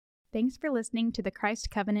Thanks for listening to the Christ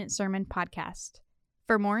Covenant Sermon Podcast.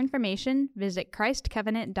 For more information, visit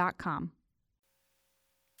christcovenant.com.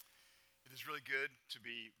 It is really good to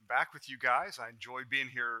be back with you guys. I enjoyed being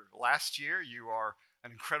here last year. You are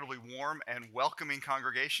an incredibly warm and welcoming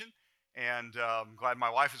congregation, and I'm glad my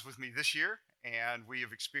wife is with me this year, and we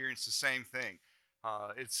have experienced the same thing.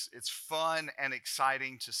 It's fun and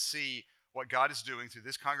exciting to see what God is doing through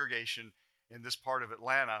this congregation in this part of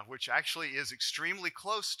Atlanta, which actually is extremely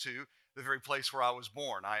close to the very place where I was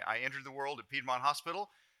born. I entered the world at Piedmont Hospital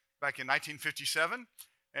back in 1957,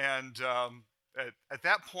 and at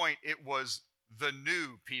that point, it was the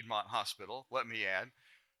new Piedmont Hospital, let me add,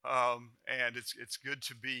 and it's good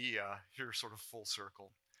to be here sort of full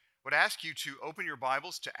circle. I would ask you to open your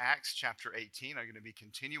Bibles to Acts chapter 18. I'm going to be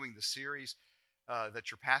continuing the series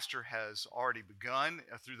that your pastor has already begun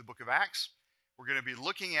through the book of Acts. We're going to be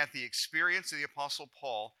looking at the experience of the Apostle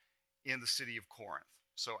Paul in the city of Corinth.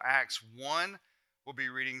 So Acts 1, we'll be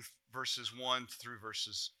reading verses 1 through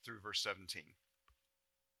verse 17.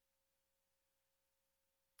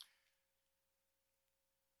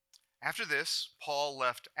 After this, Paul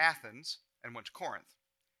left Athens and went to Corinth.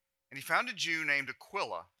 And he found a Jew named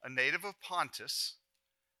Aquila, a native of Pontus,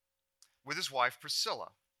 with his wife Priscilla,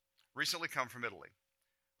 recently come from Italy,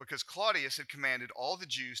 because Claudius had commanded all the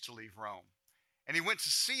Jews to leave Rome. And he went to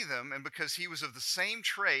see them, and because he was of the same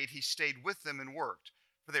trade, he stayed with them and worked,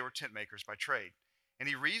 for they were tent makers by trade. And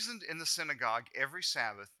he reasoned in the synagogue every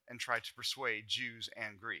Sabbath and tried to persuade Jews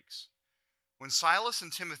and Greeks. When Silas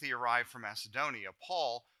and Timothy arrived from Macedonia,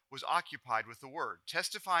 Paul was occupied with the word,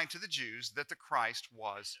 testifying to the Jews that the Christ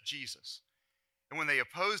was Jesus. And when they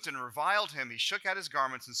opposed and reviled him, he shook out his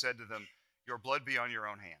garments and said to them, "Your blood be on your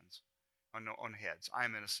own hands, on heads. I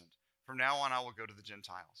am innocent. From now on I will go to the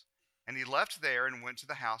Gentiles." And he left there and went to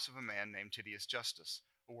the house of a man named Titius Justus,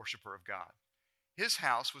 a worshiper of God. His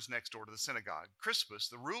house was next door to the synagogue. Crispus,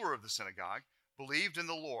 the ruler of the synagogue, believed in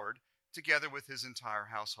the Lord, together with his entire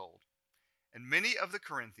household. And many of the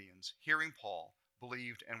Corinthians, hearing Paul,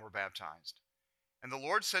 believed and were baptized. And the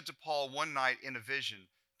Lord said to Paul one night in a vision,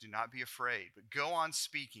 "Do not be afraid, but go on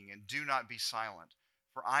speaking and do not be silent.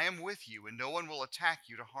 For I am with you, and no one will attack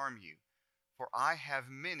you to harm you. For I have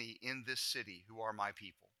many in this city who are my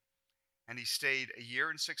people." And he stayed 1 year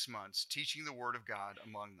and 6 months, teaching the word of God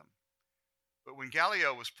among them. But when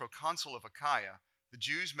Gallio was proconsul of Achaia, the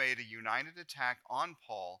Jews made a united attack on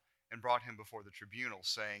Paul and brought him before the tribunal,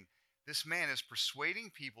 saying, "This man is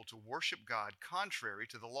persuading people to worship God contrary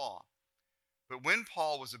to the law." But when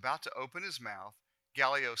Paul was about to open his mouth,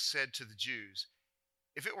 Gallio said to the Jews,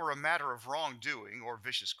 "If it were a matter of wrongdoing or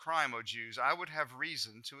vicious crime, O Jews, I would have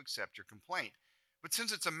reason to accept your complaint. But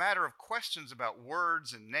since it's a matter of questions about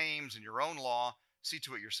words and names and your own law, see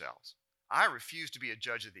to it yourselves. I refuse to be a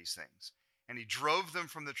judge of these things." And he drove them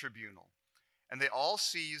from the tribunal. And they all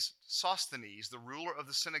seized Sosthenes, the ruler of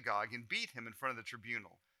the synagogue, and beat him in front of the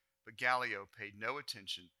tribunal. But Gallio paid no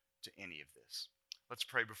attention to any of this. Let's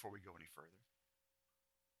pray before we go any further.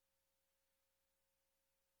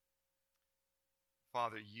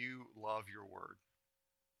 Father, you love your word,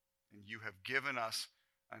 and you have given us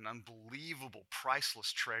an unbelievable,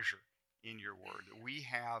 priceless treasure in your word. We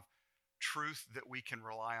have truth that we can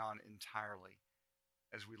rely on entirely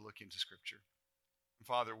as we look into Scripture. And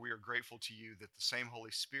Father, we are grateful to you that the same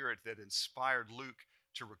Holy Spirit that inspired Luke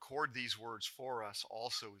to record these words for us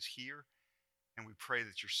also is here. And we pray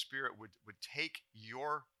that your Spirit would take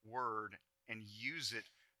your word and use it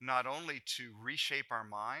not only to reshape our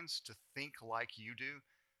minds, to think like you do,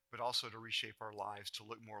 but also to reshape our lives to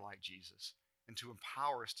look more like Jesus and to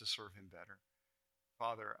empower us to serve him better.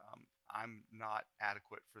 Father, I'm not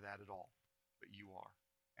adequate for that at all, but you are.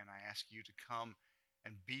 And I ask you to come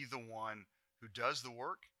and be the one who does the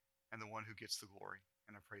work and the one who gets the glory.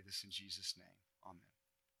 And I pray this in Jesus' name. Amen.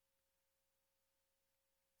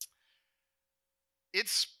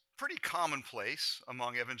 It's pretty commonplace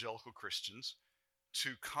among evangelical Christians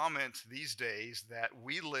to comment these days that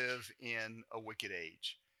we live in a wicked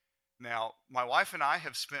age. Now, my wife and I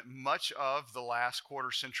have spent much of the last quarter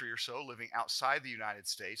century or so living outside the United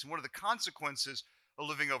States. And one of the consequences of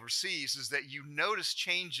living overseas is that you notice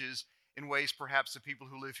changes in ways perhaps the people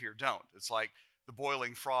who live here don't. It's like the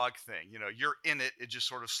boiling frog thing. You know, you're in it, it just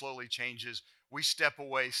sort of slowly changes. We step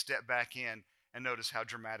away, step back in, and notice how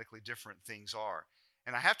dramatically different things are.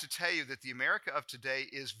 And I have to tell you that the America of today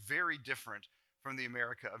is very different from the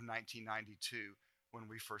America of 1992 when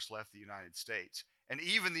we first left the United States. And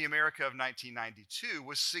even the America of 1992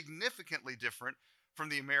 was significantly different from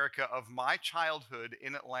the America of my childhood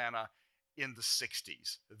in Atlanta in the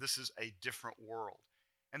 60s. This is a different world.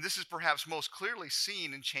 And this is perhaps most clearly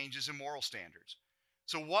seen in changes in moral standards.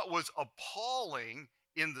 So what was appalling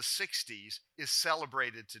in the 60s is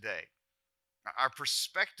celebrated today. Our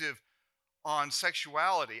perspective on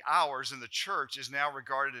sexuality, ours in the church, is now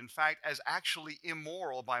regarded, in fact, as actually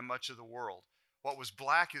immoral by much of the world. What was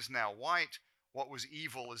black is now white. What was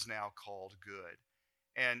evil is now called good.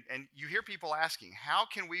 And you hear people asking, how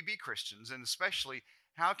can we be Christians? And especially,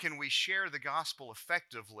 how can we share the gospel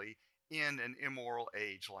effectively in an immoral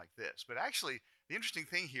age like this? But actually, the interesting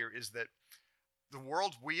thing here is that the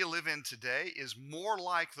world we live in today is more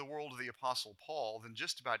like the world of the Apostle Paul than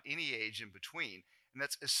just about any age in between. And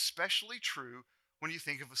that's especially true when you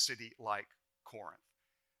think of a city like Corinth.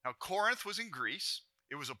 Now, Corinth was in Greece,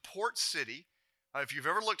 it was a port city. If you've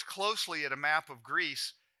ever looked closely at a map of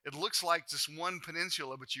Greece, it looks like just one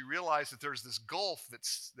peninsula, but you realize that there's this gulf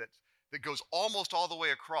that goes almost all the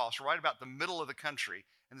way across, right about the middle of the country,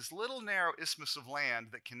 and this little narrow isthmus of land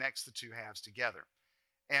that connects the two halves together.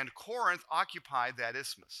 And Corinth occupied that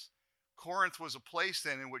isthmus. Corinth was a place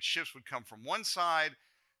then in which ships would come from one side,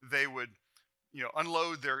 they would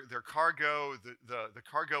unload their cargo. The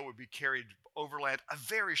cargo would be carried overland a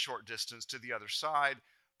very short distance to the other side,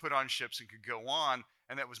 put on ships, and could go on.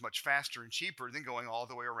 And that was much faster and cheaper than going all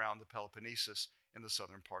the way around the Peloponnesus in the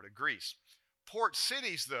southern part of Greece. Port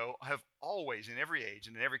cities, though, have always, in every age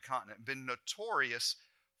and in every continent, been notorious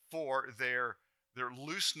for their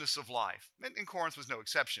looseness of life. And Corinth was no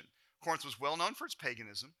exception. Corinth was well known for its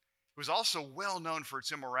paganism. It was also well known for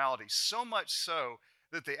its immorality, so much so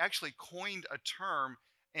that they actually coined a term,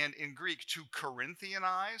 and in Greek, to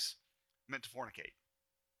Corinthianize meant to fornicate.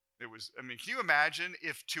 Can you imagine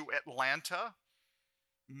if to Atlanta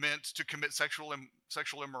meant to commit sexual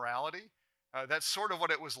immorality? That's sort of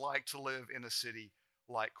what it was like to live in a city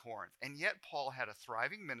like Corinth. And yet Paul had a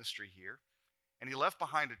thriving ministry here, and he left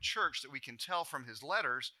behind a church that we can tell from his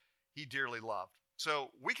letters he dearly loved. So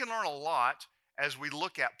we can learn a lot as we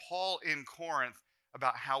look at Paul in Corinth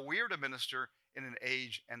about how we are to minister in an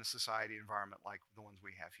age and a society environment like the ones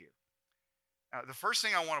we have here. The first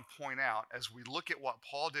thing I want to point out as we look at what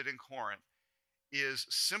Paul did in Corinth is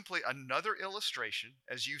simply another illustration,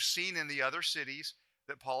 as you've seen in the other cities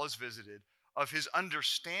that Paul has visited, of his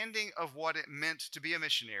understanding of what it meant to be a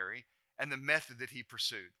missionary and the method that he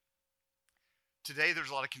pursued. Today, there's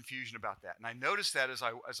a lot of confusion about that. And I notice that as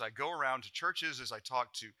I go around to churches, as I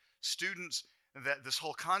talk to students, that this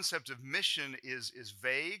whole concept of mission is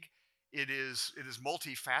vague. It is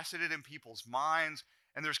multifaceted in people's minds,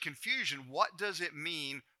 and there's confusion. What does it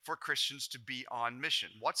mean for Christians to be on mission?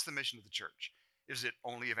 What's the mission of the church? Is it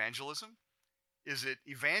only evangelism? Is it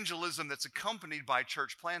evangelism that's accompanied by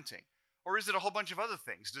church planting? Or is it a whole bunch of other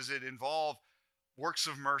things? Does it involve works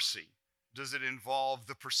of mercy? Does it involve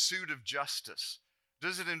the pursuit of justice?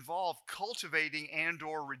 Does it involve cultivating and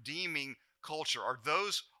or redeeming culture? Are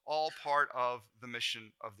those all part of the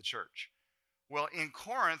mission of the church? Well, in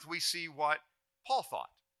Corinth, we see what Paul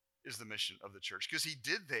thought is the mission of the church, because he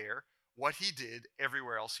did there what he did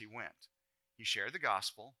everywhere else he went. He shared the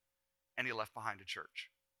gospel, and he left behind a church.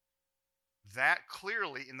 That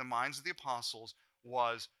clearly, in the minds of the apostles,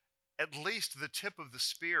 was at least the tip of the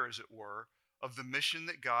spear, as it were, of the mission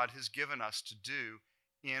that God has given us to do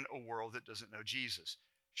in a world that doesn't know Jesus.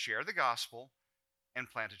 Share the gospel and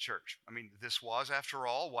plant a church. This was, after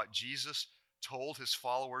all, what Jesus told his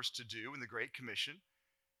followers to do in the Great Commission.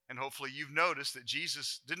 And hopefully you've noticed that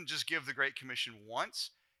Jesus didn't just give the Great Commission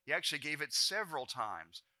once. He actually gave it several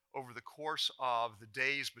times over the course of the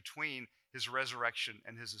days between his resurrection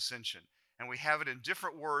and his ascension. And we have it in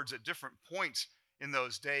different words at different points in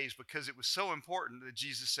those days because it was so important that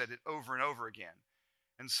Jesus said it over and over again.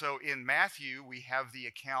 And so in Matthew, we have the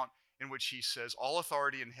account in which he says, "All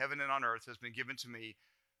authority in heaven and on earth has been given to me.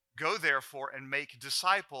 Go therefore and make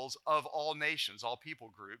disciples of all nations," all people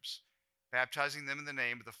groups, "baptizing them in the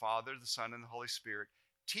name of the Father, the Son, and the Holy Spirit,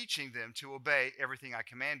 teaching them to obey everything I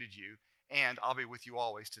commanded you, and I'll be with you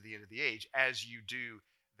always to the end of the age," as you do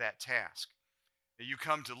that task. Now you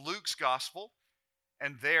come to Luke's gospel,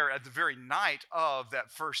 and there at the very night of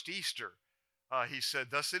that first Easter, he said,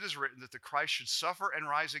 "Thus it is written that the Christ should suffer and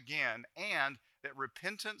rise again, and that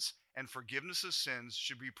repentance and forgiveness of sins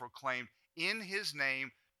should be proclaimed in his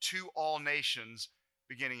name to all nations,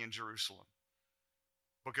 beginning in Jerusalem."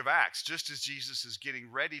 Book of Acts, just as Jesus is getting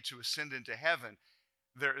ready to ascend into heaven,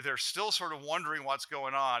 they're still sort of wondering what's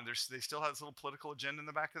going on. They still have this little political agenda in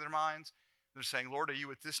the back of their minds. They're saying, "Lord, are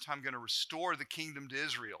you at this time going to restore the kingdom to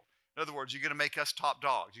Israel? In other words, you're going to make us top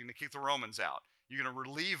dogs. You're going to kick the Romans out. You're going to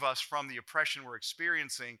relieve us from the oppression we're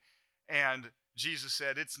experiencing." And Jesus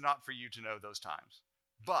said, "It's not for you to know those times.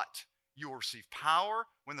 But you will receive power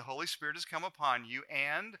when the Holy Spirit has come upon you,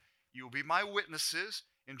 and you will be my witnesses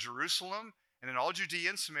in Jerusalem and in all Judea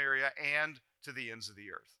and Samaria, and to the ends of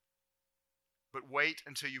the earth. But wait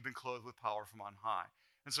until you've been clothed with power from on high.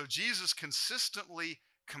 And so Jesus consistently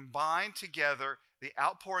combined together the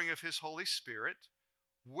outpouring of his Holy Spirit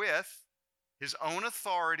with his own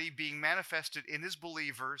authority being manifested in his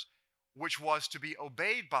believers, which was to be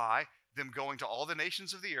obeyed by them going to all the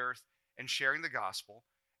nations of the earth and sharing the gospel.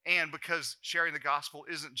 And because sharing the gospel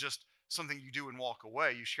isn't just something you do and walk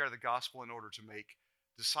away, you share the gospel in order to make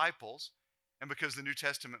disciples. And because the New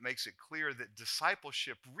Testament makes it clear that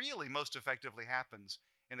discipleship really most effectively happens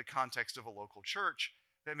in the context of a local church,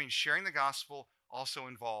 that means sharing the gospel also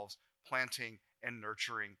involves planting and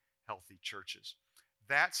nurturing healthy churches.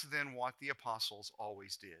 That's then what the apostles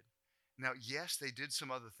always did. Now, yes, they did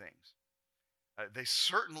some other things. They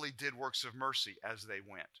certainly did works of mercy as they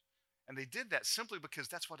went. And they did that simply because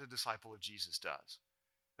that's what a disciple of Jesus does.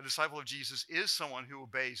 A disciple of Jesus is someone who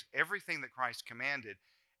obeys everything that Christ commanded.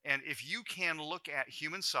 And if you can look at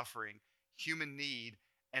human suffering, human need,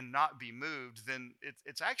 and not be moved, then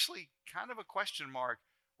it's actually kind of a question mark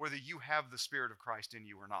whether you have the Spirit of Christ in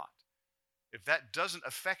you or not. If that doesn't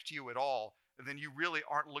affect you at all, then you really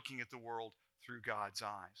aren't looking at the world through God's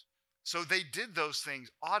eyes. So they did those things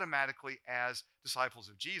automatically as disciples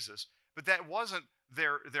of Jesus, but that wasn't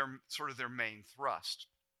their main thrust.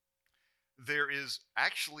 There is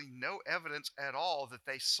actually no evidence at all that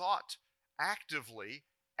they sought actively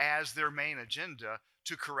as their main agenda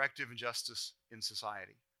to correct injustice in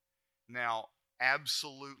society. Now,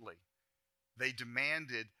 absolutely, they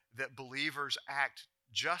demanded that believers act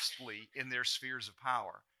justly in their spheres of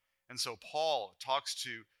power. And so Paul talks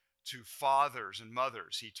to fathers and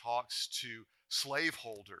mothers. He talks to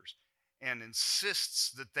slaveholders and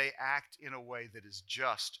insists that they act in a way that is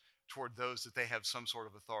just toward those that they have some sort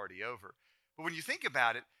of authority over. But when you think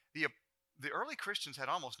about it, the early Christians had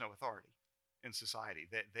almost no authority in society.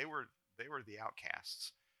 They were the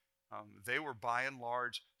outcasts. They were by and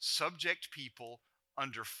large subject people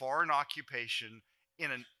under foreign occupation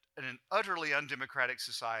in an utterly undemocratic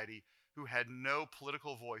society who had no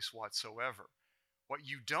political voice whatsoever. What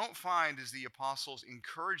you don't find is the apostles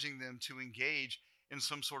encouraging them to engage in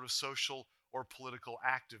some sort of social or political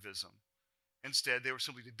activism. Instead, they were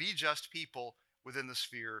simply to be just people within the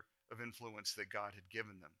sphere of influence that God had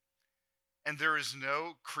given them. And there is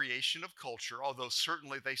no creation of culture, although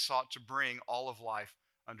certainly they sought to bring all of life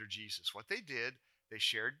under Jesus. What they did, they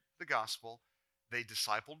shared the gospel, they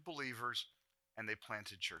discipled believers, and they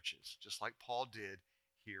planted churches, just like Paul did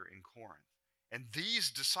here in Corinth. And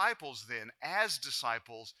these disciples then, as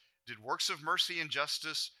disciples, did works of mercy and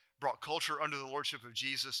justice, brought culture under the lordship of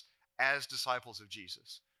Jesus as disciples of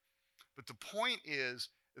Jesus. But the point is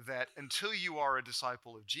that until you are a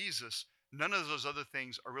disciple of Jesus, none of those other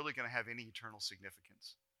things are really going to have any eternal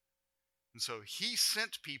significance. And so he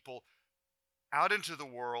sent people out into the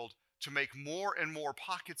world to make more and more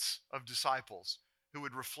pockets of disciples who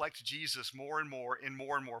would reflect Jesus more and more in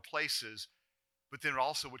more and more places, but then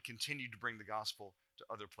also would continue to bring the gospel to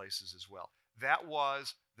other places as well. That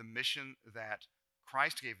was the mission that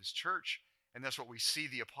Christ gave his church, and that's what we see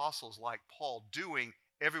the apostles like Paul doing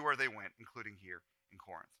everywhere they went, including here in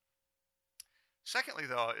Corinth. Secondly,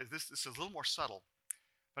 though, this is a little more subtle,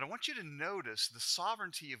 but I want you to notice the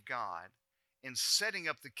sovereignty of God in setting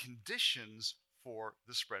up the conditions for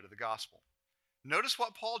the spread of the gospel. Notice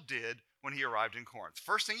what Paul did when he arrived in Corinth.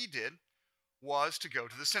 First thing he did was to go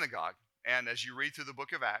to the synagogue. And as you read through the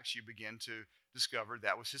book of Acts, you begin to discover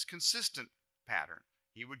that was his consistent pattern.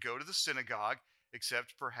 He would go to the synagogue,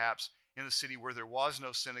 except perhaps in a city where there was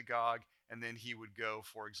no synagogue, and then he would go,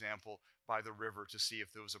 for example, by the river to see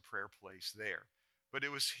if there was a prayer place there. But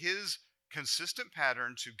it was his consistent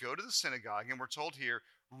pattern to go to the synagogue, and we're told here,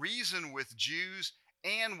 reason with Jews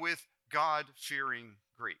and with God-fearing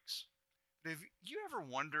Greeks. But have you ever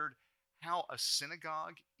wondered how a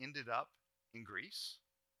synagogue ended up in Greece?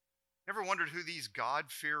 Ever wondered who these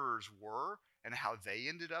God-fearers were and how they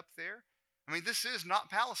ended up there? I mean, this is not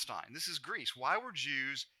Palestine. This is Greece. Why were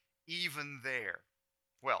Jews even there?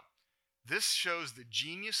 Well, this shows the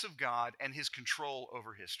genius of God and his control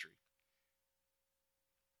over history.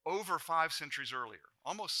 Over 5 centuries earlier,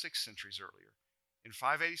 almost 6 centuries earlier, in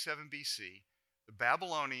 587 BC, the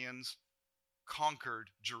Babylonians conquered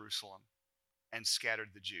Jerusalem and scattered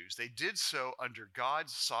the Jews. They did so under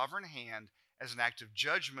God's sovereign hand as an act of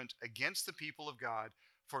judgment against the people of God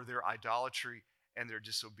for their idolatry and their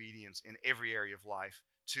disobedience in every area of life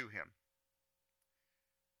to him.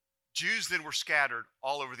 Jews then were scattered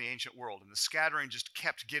all over the ancient world, and the scattering just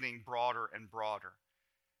kept getting broader and broader.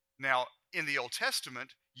 Now, in the Old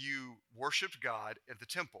Testament, you worshiped God at the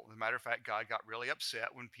temple. As a matter of fact, God got really upset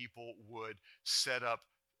when people would set up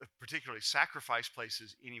particularly sacrifice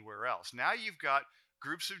places anywhere else. Now you've got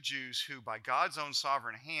groups of Jews who, by God's own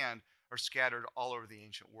sovereign hand, are scattered all over the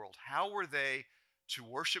ancient world. How were they to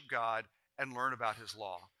worship God and learn about his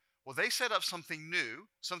law? Well, they set up something new,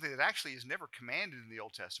 something that actually is never commanded in the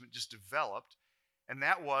Old Testament, just developed, and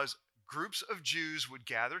that was groups of Jews would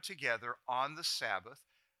gather together on the Sabbath,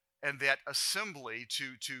 and that assembly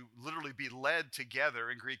to literally be led together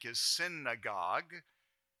in Greek is synagogue.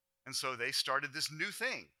 And so they started this new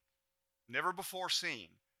thing, never before seen,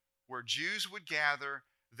 where Jews would gather,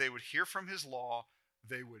 they would hear from his law,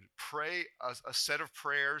 they would pray a set of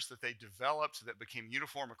prayers that they developed that became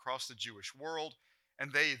uniform across the Jewish world,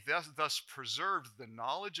 and they thus preserved the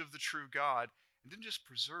knowledge of the true God, and didn't just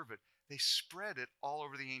preserve it, they spread it all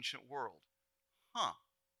over the ancient world.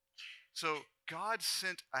 So God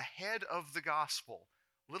sent ahead of the gospel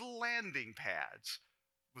little landing pads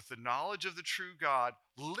with the knowledge of the true God,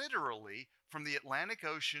 literally from the Atlantic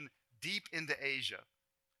Ocean deep into Asia.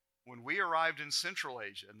 When we arrived in Central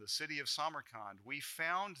Asia, in the city of Samarkand, we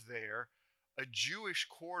found there a Jewish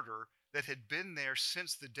quarter that had been there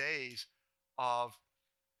since the days of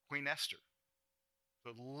Queen Esther.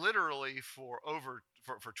 So literally for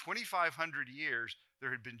 2,500 years,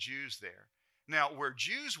 there had been Jews there. Now, where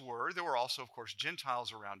Jews were, there were also, of course,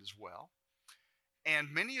 Gentiles around as well.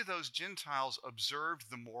 And many of those Gentiles observed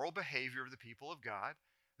the moral behavior of the people of God.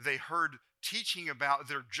 They heard teaching about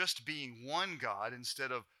there just being one God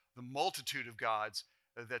instead of the multitude of gods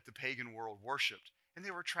that the pagan world worshiped. And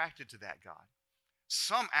they were attracted to that God.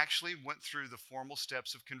 Some actually went through the formal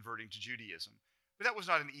steps of converting to Judaism. But that was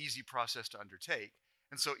not an easy process to undertake.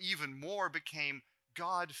 And so even more became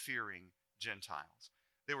God-fearing Gentiles.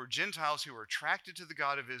 They were Gentiles who were attracted to the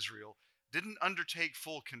God of Israel, didn't undertake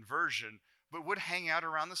full conversion, but would hang out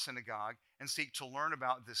around the synagogue and seek to learn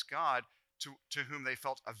about this God to whom they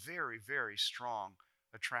felt a very, very strong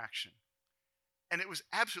attraction. And it was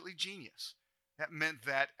absolutely genius. That meant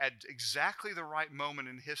that at exactly the right moment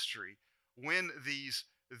in history, when these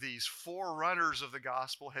forerunners of the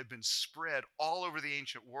gospel had been spread all over the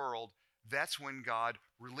ancient world, that's when God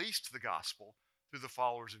released the gospel through the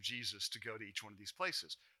followers of Jesus to go to each one of these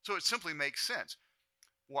places. So it simply makes sense.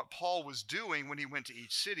 What Paul was doing when he went to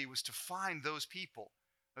each city was to find those people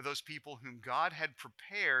whom God had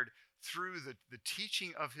prepared through the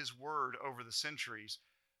teaching of his word over the centuries,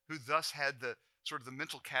 who thus had the sort of the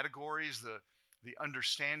mental categories, the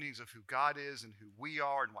understandings of who God is and who we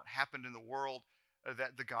are and what happened in the world,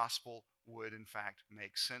 that the gospel would in fact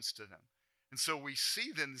make sense to them. And so we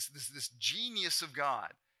see then this genius of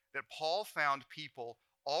God, that Paul found people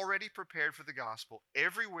already prepared for the gospel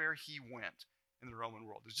everywhere he went in the Roman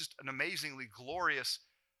world. It's just an amazingly glorious,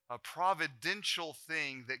 providential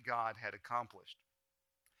thing that God had accomplished.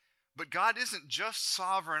 But God isn't just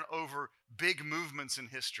sovereign over big movements in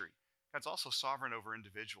history. God's also sovereign over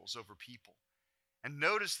individuals, over people. And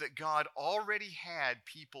notice that God already had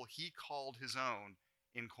people he called his own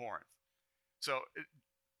in Corinth. So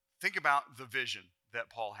think about the vision that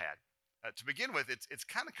Paul had. To begin with, it's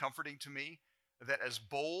kind of comforting to me that as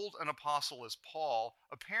bold an apostle as Paul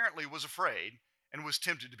apparently was afraid and was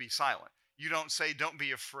tempted to be silent. You don't say, don't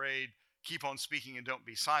be afraid, keep on speaking and don't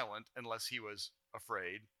be silent, unless he was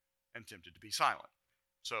afraid and tempted to be silent.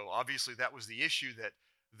 So obviously that was the issue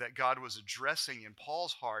that God was addressing in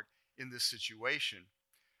Paul's heart in this situation.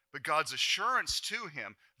 But God's assurance to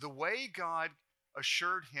him, the way God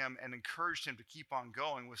assured him and encouraged him to keep on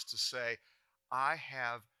going, was to say, I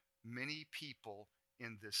have many people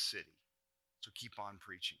in this city, so keep on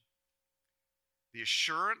preaching. The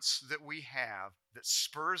assurance that we have that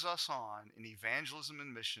spurs us on in evangelism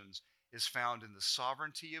and missions is found in the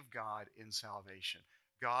sovereignty of God in salvation.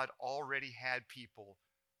 God already had people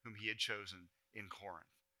whom he had chosen in Corinth.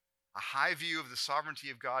 A high view of the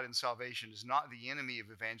sovereignty of God in salvation is not the enemy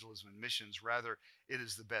of evangelism and missions. Rather, it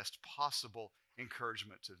is the best possible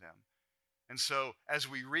encouragement to them. And so, as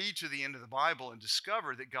we read to the end of the Bible and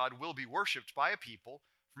discover that God will be worshiped by a people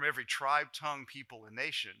from every tribe, tongue, people, and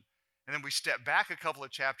nation, and then we step back a couple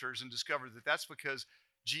of chapters and discover that that's because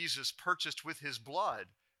Jesus purchased with his blood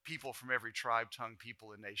people from every tribe, tongue,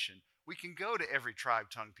 people, and nation. We can go to every tribe,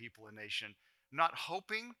 tongue, people, and nation, not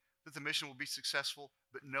hoping that the mission will be successful,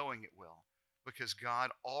 but knowing it will, because God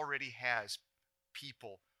already has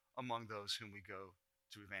people among those whom we go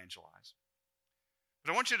to evangelize.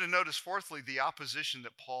 But I want you to notice, fourthly, the opposition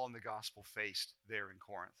that Paul and the gospel faced there in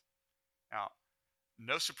Corinth. Now,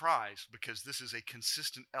 no surprise, because this is a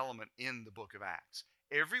consistent element in the book of Acts.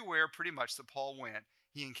 Everywhere, pretty much, that Paul went,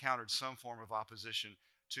 he encountered some form of opposition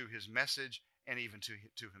to his message and even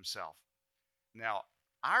to himself. Now,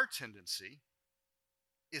 our tendency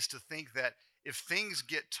is to think that if things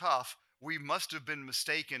get tough, we must have been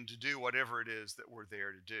mistaken to do whatever it is that we're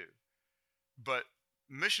there to do. But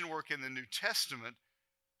mission work in the New Testament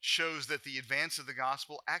shows that the advance of the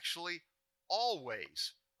gospel actually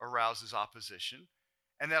always arouses opposition,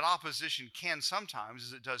 and that opposition can sometimes,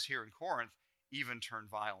 as it does here in Corinth, even turn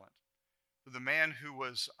violent. The man who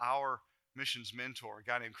was our missions mentor, a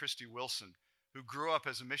guy named Christy Wilson, who grew up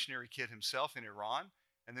as a missionary kid himself in Iran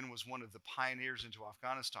and then was one of the pioneers into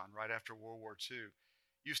Afghanistan right after World War II,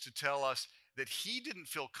 used to tell us that he didn't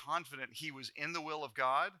feel confident he was in the will of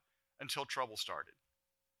God until trouble started.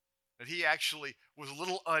 That he actually was a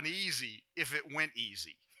little uneasy if it went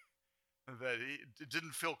easy. That it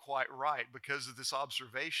didn't feel quite right because of this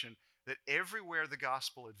observation that everywhere the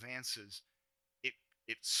gospel advances,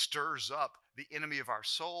 it stirs up the enemy of our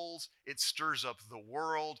souls, it stirs up the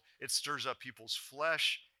world, it stirs up people's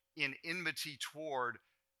flesh in enmity toward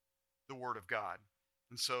the Word of God.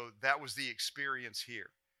 And so that was the experience here.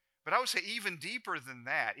 But I would say even deeper than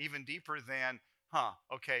that, even deeper than,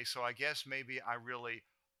 okay, so I guess maybe I really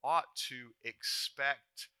ought to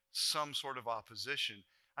expect some sort of opposition.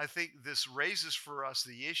 I think this raises for us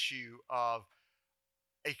the issue of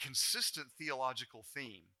a consistent theological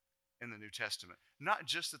theme in the New Testament. Not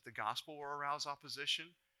just that the gospel will arouse opposition,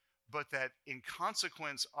 but that in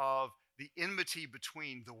consequence of the enmity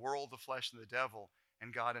between the world, the flesh, and the devil,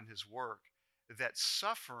 and God and his work, that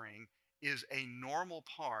suffering is a normal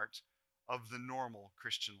part of the normal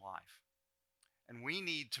Christian life. And we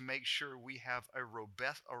need to make sure we have a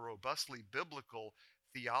robustly biblical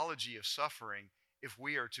theology of suffering if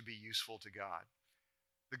we are to be useful to God.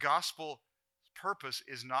 The gospel's purpose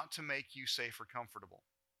is not to make you safe or comfortable.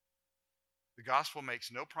 The gospel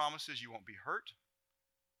makes no promises you won't be hurt.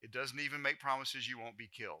 It doesn't even make promises you won't be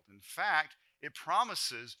killed. In fact, it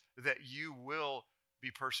promises that you will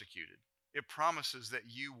be persecuted. It promises that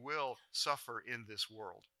you will suffer in this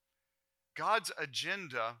world. God's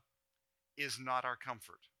agenda is not our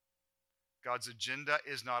comfort. God's agenda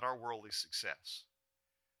is not our worldly success.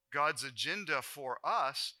 God's agenda for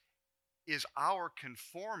us is our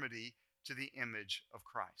conformity to the image of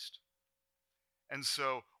Christ. And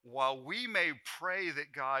so while we may pray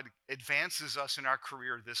that God advances us in our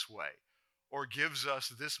career this way or gives us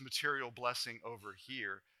this material blessing over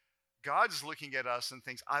here, God's looking at us and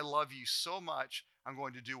thinks, I love you so much, I'm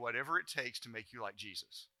going to do whatever it takes to make you like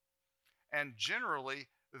Jesus. And generally,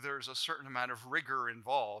 there's a certain amount of rigor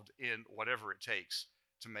involved in whatever it takes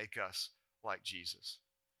to make us like Jesus.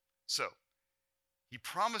 So, he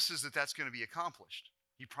promises that that's going to be accomplished.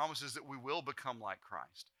 He promises that we will become like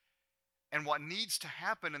Christ. And what needs to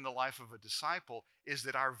happen in the life of a disciple is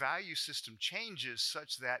that our value system changes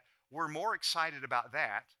such that we're more excited about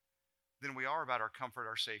that than we are about our comfort,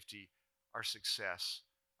 our safety, our success,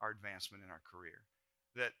 our advancement in our career.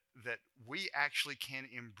 That we actually can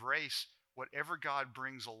embrace whatever God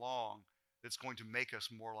brings along that's going to make us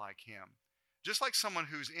more like him. Just like someone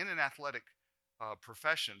who's in an athletic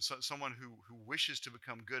profession, so someone who wishes to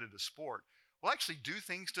become good at a sport, will actually do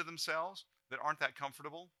things to themselves that aren't that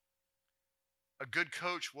comfortable. A good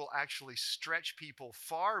coach will actually stretch people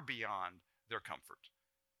far beyond their comfort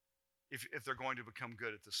if they're going to become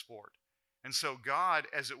good at the sport. And so God,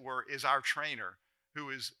 as it were, is our trainer who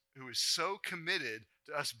is so committed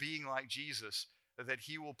to us being like Jesus that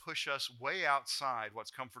he will push us way outside what's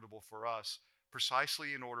comfortable for us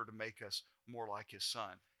precisely in order to make us more like his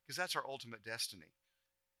son, because that's our ultimate destiny.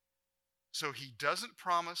 So he doesn't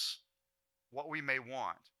promise what we may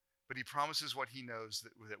want, but he promises what he knows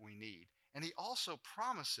that we need. And he also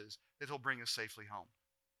promises that he'll bring us safely home.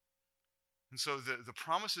 And so the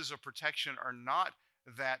promises of protection are not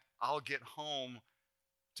that I'll get home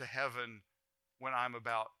to heaven when I'm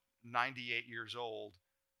about 98 years old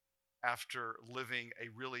after living a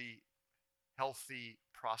really healthy,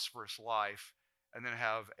 prosperous life and then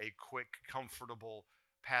have a quick, comfortable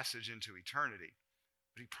passage into eternity.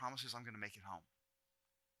 But he promises I'm going to make it home.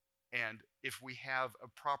 And if we have a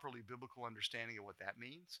properly biblical understanding of what that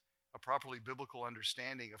means, a properly biblical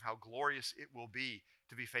understanding of how glorious it will be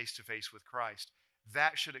to be face to face with Christ,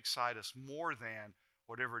 that should excite us more than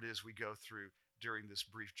whatever it is we go through during this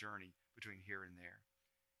brief journey between here and there.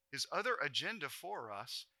 His other agenda for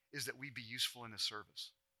us is that we be useful in his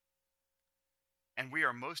service. And we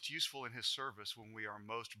are most useful in his service when we are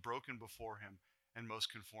most broken before him and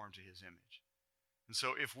most conformed to his image. And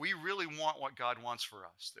so if we really want what God wants for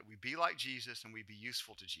us, that we be like Jesus and we be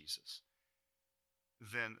useful to Jesus,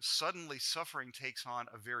 then suddenly suffering takes on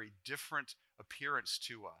a very different appearance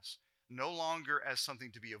to us. No longer as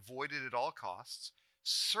something to be avoided at all costs,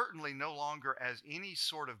 certainly no longer as any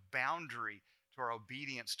sort of boundary to our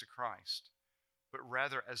obedience to Christ, but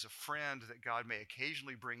rather as a friend that God may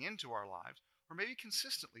occasionally bring into our lives, or maybe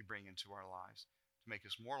consistently bring into our lives to make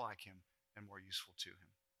us more like him and more useful to him.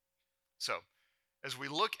 So, as we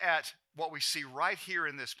look at what we see right here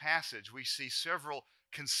in this passage, we see several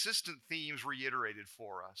consistent themes reiterated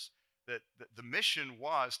for us. That the mission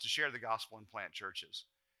was to share the gospel and plant churches.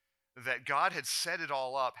 That God had set it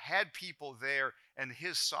all up, had people there, and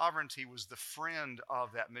his sovereignty was the friend of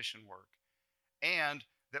that mission work. And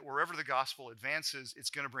that wherever the gospel advances, it's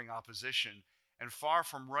going to bring opposition. And far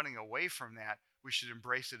from running away from that, we should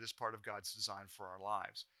embrace it as part of God's design for our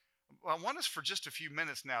lives. I want us for just a few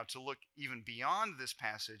minutes now to look even beyond this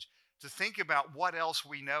passage to think about what else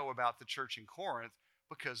we know about the church in Corinth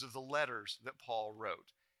because of the letters that Paul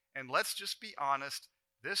wrote. And let's just be honest,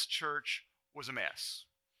 this church was a mess.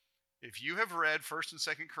 If you have read 1st and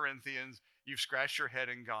 2nd Corinthians, you've scratched your head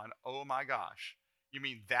and gone, oh my gosh, you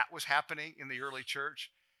mean that was happening in the early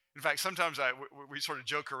church? In fact, sometimes we sort of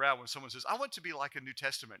joke around when someone says, I want to be like a New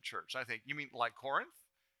Testament church. I think, you mean like Corinth?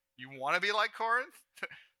 You want to be like Corinth?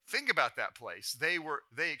 Think about that place.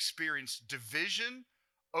 They experienced division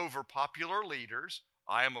over popular leaders.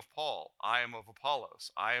 I am of Paul. I am of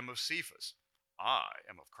Apollos. I am of Cephas. I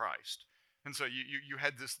am of Christ. And so you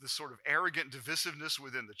had this sort of arrogant divisiveness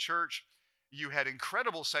within the church. You had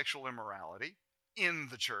incredible sexual immorality in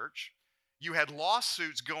the church. You had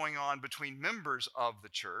lawsuits going on between members of the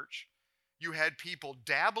church. You had people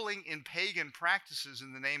dabbling in pagan practices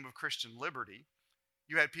in the name of Christian liberty.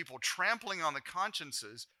 You had people trampling on the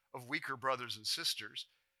consciences of weaker brothers and sisters.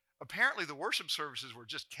 Apparently, the worship services were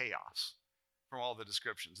just chaos from all the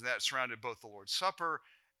descriptions. And that surrounded both the Lord's Supper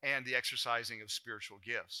and the exercising of spiritual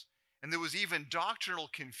gifts. And there was even doctrinal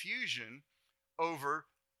confusion over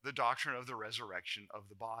the doctrine of the resurrection of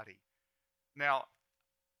the body. Now,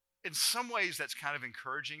 in some ways, that's kind of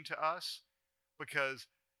encouraging to us because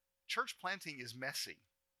church planting is messy.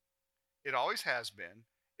 It always has been.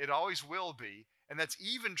 It always will be. And that's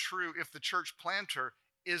even true if the church planter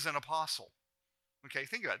is an apostle. Okay,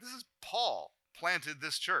 think about it. This is Paul planted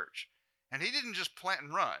this church. And he didn't just plant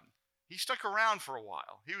and run. He stuck around for a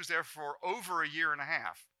while. He was there for over a year and a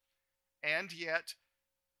half. And yet,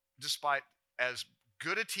 despite as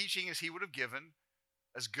good a teaching as he would have given,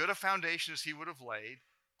 as good a foundation as he would have laid,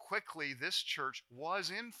 quickly this church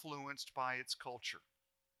was influenced by its culture.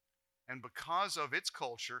 And because of its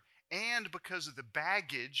culture and because of the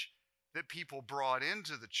baggage that people brought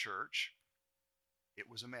into the church, it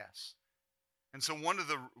was a mess. And so one of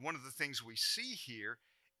the things we see here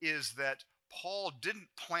is that Paul didn't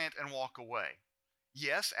plant and walk away.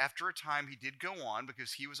 Yes, after a time he did go on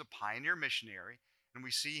because he was a pioneer missionary, and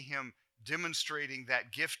we see him demonstrating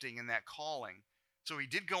that gifting and that calling. So he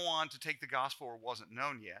did go on to take the gospel where it wasn't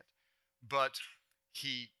known yet, but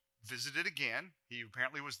he visited again. He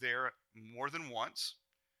apparently was there more than once.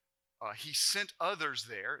 He sent others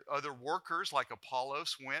there. Other workers like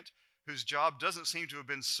Apollos went, whose job doesn't seem to have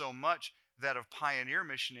been so much that of pioneer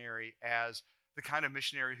missionary as the kind of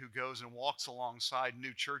missionary who goes and walks alongside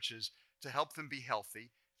new churches to help them be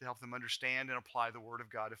healthy, to help them understand and apply the Word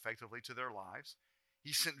of God effectively to their lives.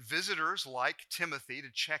 He sent visitors like Timothy to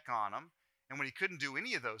check on them. And when he couldn't do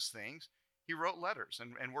any of those things, he wrote letters.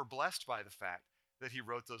 And we're blessed by the fact that he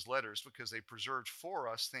wrote those letters because they preserved for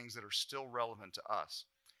us things that are still relevant to us.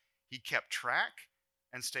 He kept track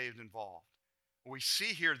and stayed involved. We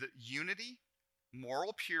see here that unity,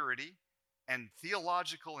 moral purity, and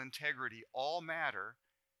theological integrity all matter,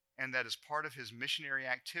 and that as part of his missionary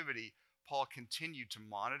activity, Paul continued to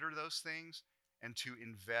monitor those things and to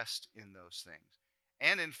invest in those things.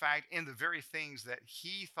 And in fact, in the very things that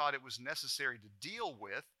he thought it was necessary to deal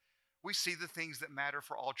with, we see the things that matter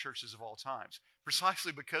for all churches of all times.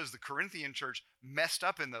 Precisely because the Corinthian church messed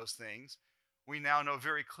up in those things, we now know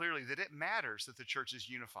very clearly that it matters that the church is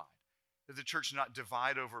unified, that the church not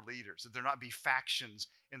divide over leaders, that there not be factions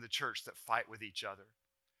in the church that fight with each other.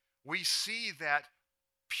 We see that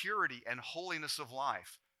purity and holiness of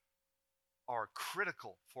life are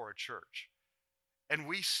critical for a church. And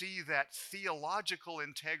we see that theological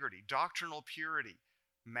integrity, doctrinal purity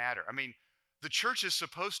matter. I mean, the church is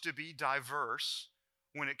supposed to be diverse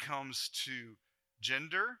when it comes to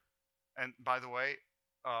gender. And by the way,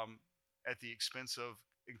 at the expense of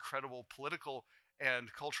incredible political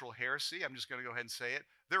and cultural heresy, I'm just going to go ahead and say it.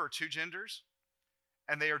 There are two genders,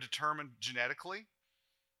 and they are determined genetically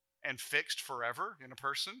and fixed forever in a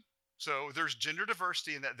person. So there's gender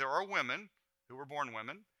diversity in that there are women who were born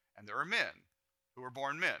women, and there are men who were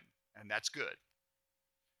born men, and that's good.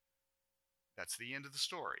 That's the end of the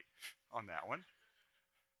story on that one.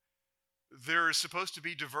 There is supposed to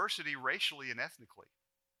be diversity racially and ethnically.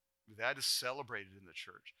 That is celebrated in the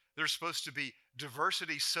church. There's supposed to be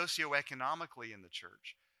diversity socioeconomically in the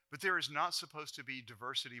church, but there is not supposed to be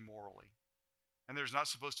diversity morally. And there's not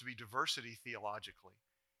supposed to be diversity theologically.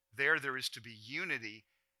 There is to be unity,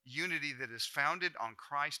 unity that is founded on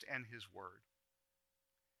Christ and his word.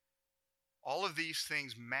 All of these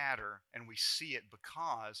things matter, and we see it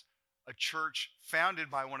because a church founded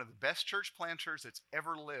by one of the best church planters that's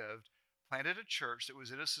ever lived planted a church that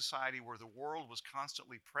was in a society where the world was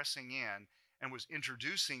constantly pressing in and was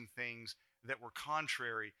introducing things that were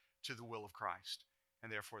contrary to the will of Christ,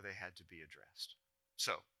 and therefore they had to be addressed.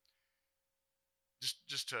 So,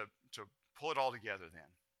 just to pull it all together then,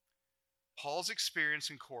 Paul's experience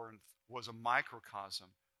in Corinth was a microcosm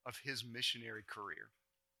of his missionary career.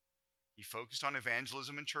 He focused on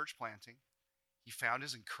evangelism and church planting. He found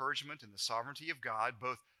his encouragement in the sovereignty of God,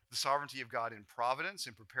 both the sovereignty of God in providence,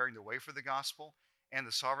 in preparing the way for the gospel, and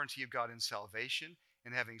the sovereignty of God in salvation,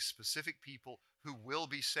 and having specific people who will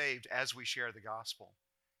be saved as we share the gospel.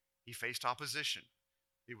 He faced opposition.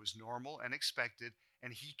 It was normal and expected,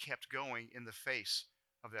 and he kept going in the face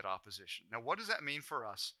of that opposition. Now, what does that mean for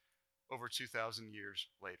us over 2,000 years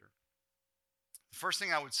later? The first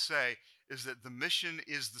thing I would say is that the mission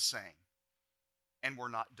is the same, and we're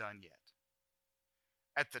not done yet.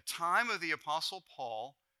 At the time of the Apostle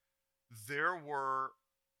Paul, there were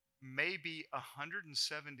maybe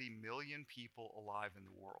 170 million people alive in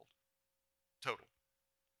the world, total.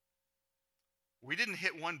 We didn't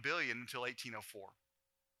hit 1 billion until 1804.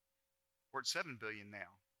 We're at 7 billion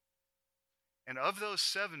now. And of those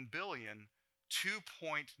 7 billion,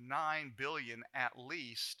 2.9 billion at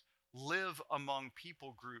least live among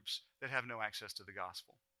people groups that have no access to the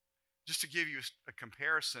gospel. Just to give you a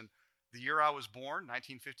comparison, the year I was born,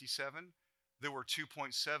 1957, there were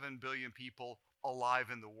 2.7 billion people alive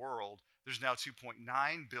in the world. There's now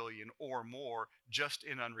 2.9 billion or more just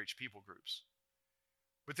in unreached people groups.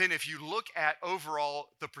 But then if you look at overall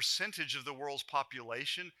the percentage of the world's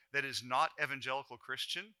population that is not evangelical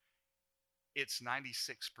Christian, it's 96%.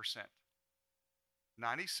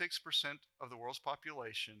 96% of the world's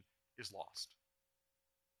population is lost.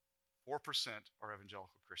 4% are evangelical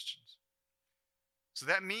Christians. So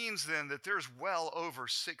that means then that there's well over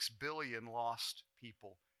 6 billion lost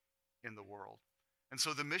people in the world. And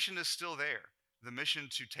so the mission is still there. The mission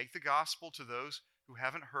to take the gospel to those who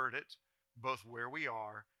haven't heard it, both where we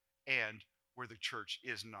are and where the church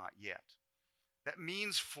is not yet. That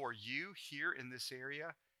means for you here in this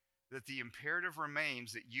area that the imperative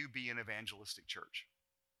remains that you be an evangelistic church.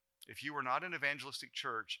 If you are not an evangelistic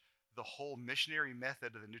church, the whole missionary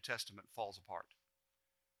method of the New Testament falls apart.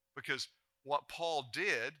 Because what Paul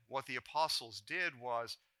did, what the apostles did,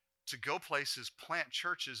 was to go places, plant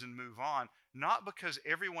churches, and move on, not because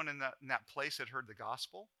everyone in that place had heard the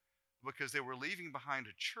gospel, because they were leaving behind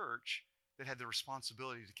a church that had the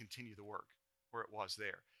responsibility to continue the work where it was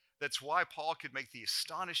there. That's why Paul could make the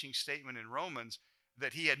astonishing statement in Romans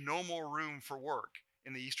that he had no more room for work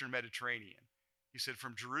in the Eastern Mediterranean. He said,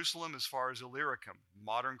 from Jerusalem as far as Illyricum,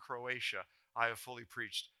 modern Croatia, I have fully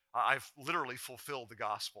preached. I've literally fulfilled the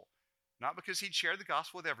gospel. Not because he'd shared the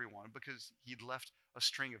gospel with everyone, because he'd left a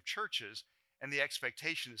string of churches, and the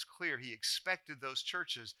expectation is clear. He expected those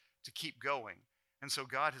churches to keep going. And so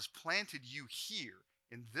God has planted you here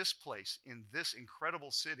in this place, in this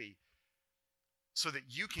incredible city, so that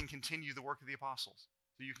you can continue the work of the apostles,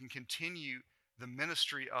 so you can continue the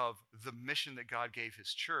ministry of the mission that God gave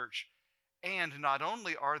his church. And not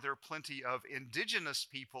only are there plenty of indigenous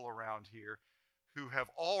people around here who have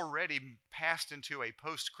already passed into a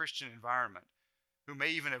post-Christian environment, who may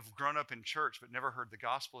even have grown up in church but never heard the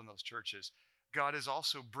gospel in those churches, God is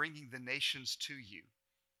also bringing the nations to you.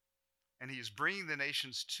 And he is bringing the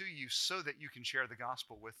nations to you so that you can share the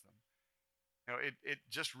gospel with them. You know, it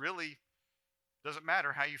just really doesn't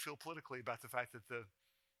matter how you feel politically about the fact that the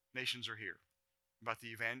nations are here, about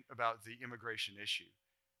the immigration issue.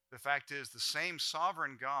 The fact is, the same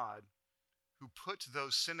sovereign God who put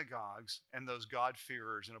those synagogues and those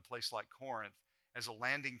God-fearers in a place like Corinth as a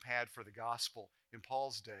landing pad for the gospel in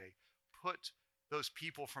Paul's day, put those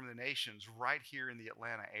people from the nations right here in the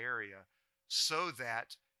Atlanta area so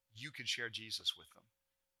that you could share Jesus with them.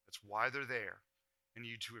 That's why they're there. And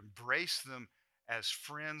you to embrace them as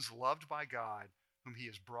friends loved by God, whom he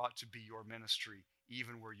has brought to be your ministry,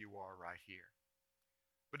 even where you are right here.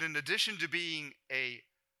 But in addition to being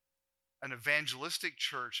an evangelistic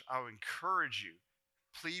church, I would encourage you,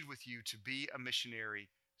 plead with you to be a missionary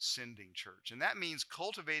sending church. And that means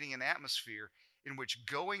cultivating an atmosphere in which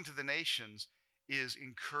going to the nations is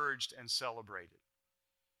encouraged and celebrated.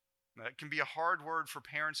 Now, that can be a hard word for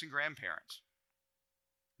parents and grandparents.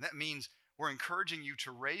 That means We're encouraging you to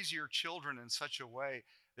raise your children in such a way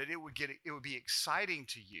that it would be exciting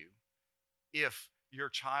to you if your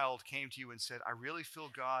child came to you and said, I really feel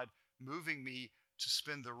God moving me to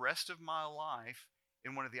spend the rest of my life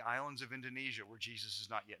in one of the islands of Indonesia where Jesus is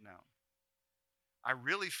not yet known. I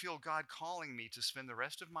really feel God calling me to spend the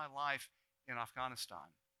rest of my life in Afghanistan,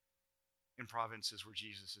 in provinces where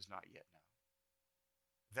Jesus is not yet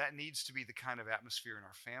known. That needs to be the kind of atmosphere in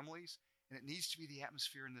our families, and it needs to be the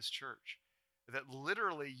atmosphere in this church. That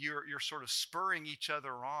literally you're sort of spurring each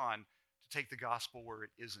other on to take the gospel where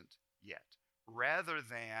it isn't yet, rather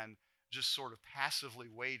than just sort of passively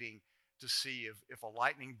waiting to see if a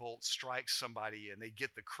lightning bolt strikes somebody and they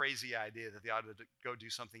get the crazy idea that they ought to go do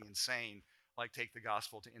something insane, like take the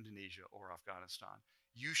gospel to Indonesia or Afghanistan.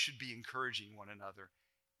 You should be encouraging one another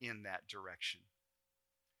in that direction.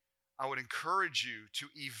 I would encourage you to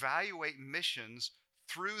evaluate missions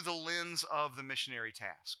through the lens of the missionary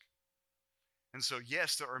task. And so,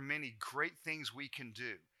 yes, there are many great things we can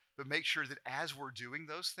do, but make sure that as we're doing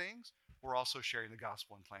those things, we're also sharing the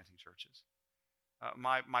gospel and planting churches.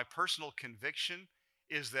 My personal conviction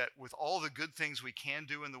is that with all the good things we can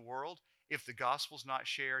do in the world, if the gospel's not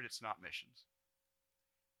shared, it's not missions.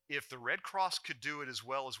 If the Red Cross could do it as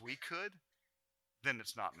well as we could, then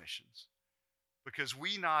it's not missions. Because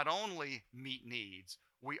we not only meet needs,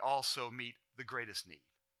 we also meet the greatest need,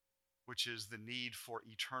 which is the need for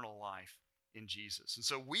eternal life in Jesus. And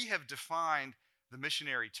so we have defined the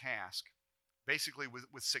missionary task basically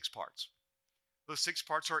with 6 parts. Those 6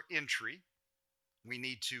 parts are entry. We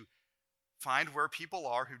need to find where people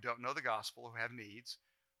are who don't know the gospel, who have needs.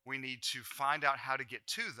 We need to find out how to get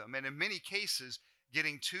to them. And in many cases,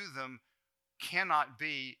 getting to them cannot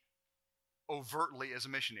be overtly as a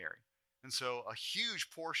missionary. And so a huge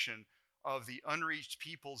portion of the unreached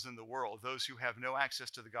peoples in the world, those who have no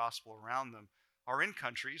access to the gospel around them, are in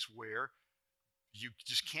countries where you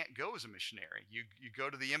just can't go as a missionary. You go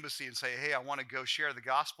to the embassy and say, hey, I want to go share the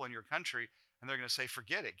gospel in your country. And they're going to say,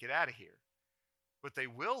 forget it, get out of here. But they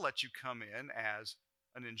will let you come in as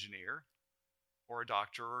an engineer or a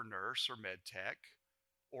doctor or nurse or med tech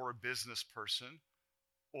or a business person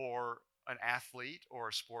or an athlete or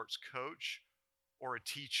a sports coach or a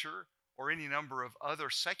teacher or any number of other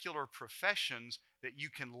secular professions that you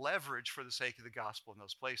can leverage for the sake of the gospel in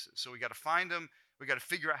those places. So we got to find them, we got to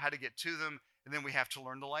figure out how to get to them, and then we have to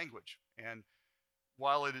learn the language. And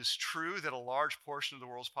while it is true that a large portion of the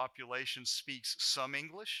world's population speaks some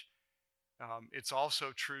English, it's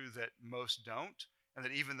also true that most don't, and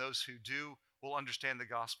that even those who do will understand the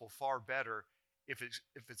gospel far better if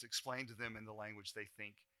it's explained to them in the language they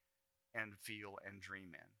think and feel and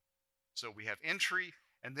dream in. So we have entry,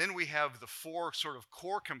 and then we have the 4 sort of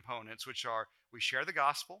core components, which are we share the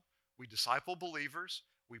gospel, we disciple believers,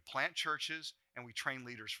 we plant churches, and we train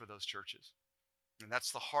leaders for those churches. And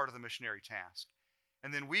that's the heart of the missionary task.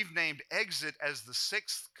 And then we've named exit as the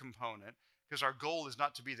 6th component because our goal is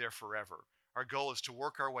not to be there forever. Our goal is to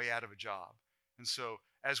work our way out of a job. And so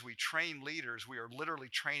as we train leaders, we are literally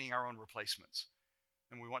training our own replacements.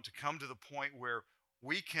 And we want to come to the point where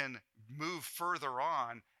we can move further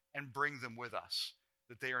on and bring them with us,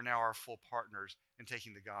 that they are now our full partners in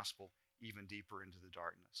taking the gospel even deeper into the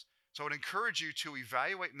darkness. So I would encourage you to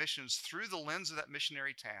evaluate missions through the lens of that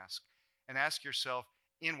missionary task and ask yourself,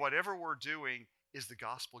 in whatever we're doing, is the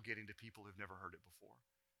gospel getting to people who've never heard it before?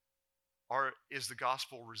 Or is the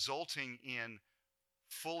gospel resulting in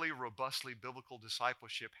fully, robustly biblical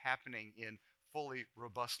discipleship happening in fully,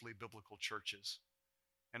 robustly biblical churches?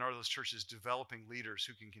 And are those churches developing leaders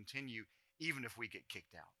who can continue even if we get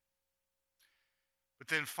kicked out? But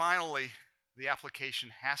then finally, the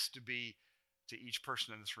application has to be to each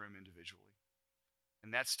person in this room individually.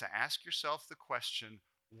 And that's to ask yourself the question,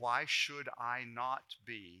 why should I not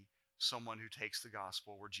be someone who takes the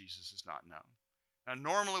gospel where Jesus is not known? Now,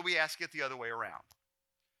 normally we ask it the other way around.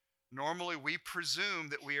 Normally we presume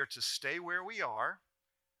that we are to stay where we are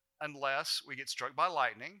unless we get struck by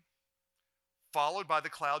lightning, followed by the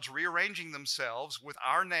clouds rearranging themselves with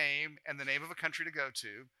our name and the name of a country to go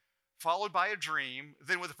to, followed by a dream,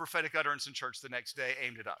 then with a prophetic utterance in church the next day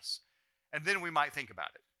aimed at us. And then we might think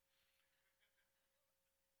about it.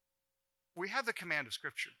 We have the command of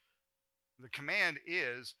Scripture. The command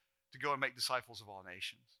is to go and make disciples of all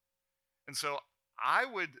nations. And so I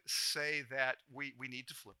would say that we need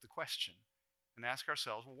to flip the question and ask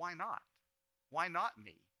ourselves, well, why not? Why not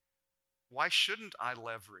me? Why shouldn't I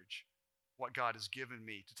leverage what God has given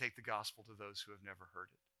me to take the gospel to those who have never heard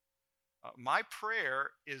it? My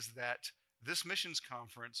prayer is that this missions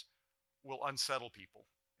conference will unsettle people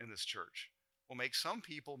in this church, will make some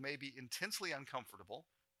people maybe intensely uncomfortable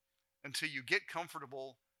until you get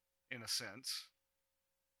comfortable in a sense,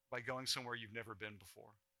 by going somewhere you've never been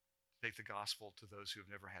before. Take the gospel to those who have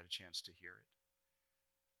never had a chance to hear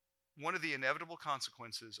it. One of the inevitable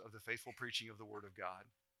consequences of the faithful preaching of the Word of God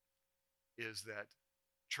is that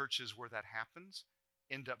churches where that happens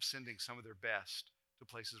end up sending some of their best to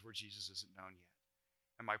places where Jesus isn't known yet.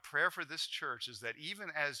 And my prayer for this church is that even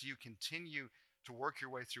as you continue to work your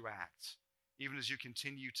way through Acts, even as you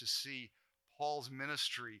continue to see Paul's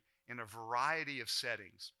ministry in a variety of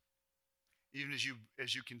settings, even as you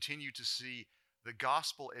continue to see the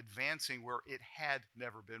gospel advancing where it had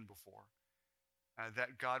never been before,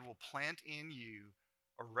 that God will plant in you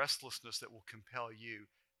a restlessness that will compel you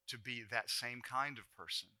to be that same kind of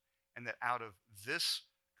person, and that out of this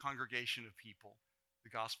congregation of people, the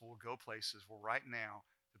gospel will go places where right now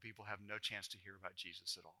the people have no chance to hear about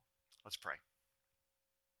Jesus at all. Let's pray.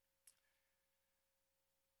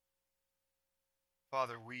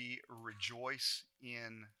 Father, we rejoice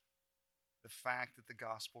in the fact that the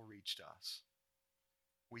gospel reached us.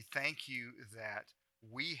 We thank you that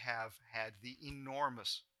we have had the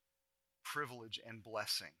enormous privilege and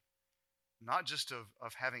blessing, not just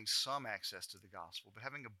of having some access to the gospel, but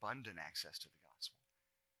having abundant access to the gospel.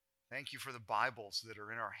 Thank you for the Bibles that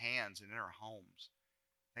are in our hands and in our homes.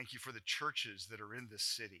 Thank you for the churches that are in this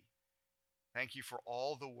city. Thank you for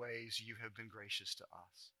all the ways you have been gracious to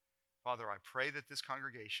us. Father, I pray that this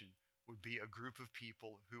congregation would be a group of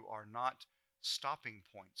people who are not stopping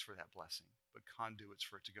points for that blessing, but conduits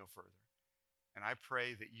for it to go further. And I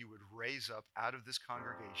pray that you would raise up out of this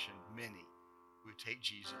congregation many who would take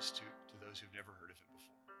Jesus to those who've never heard of him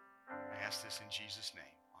before. I ask this in Jesus'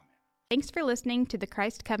 name. Amen. Thanks for listening to the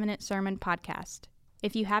Christ Covenant Sermon Podcast.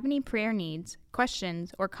 If you have any prayer needs,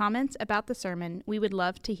 questions, or comments about the sermon, we would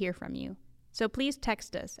love to hear from you. So please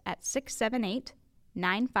text us at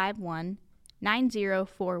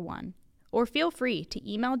 678-951-9041, or feel free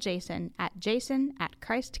to email Jason at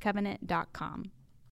jason@christcovenant.com.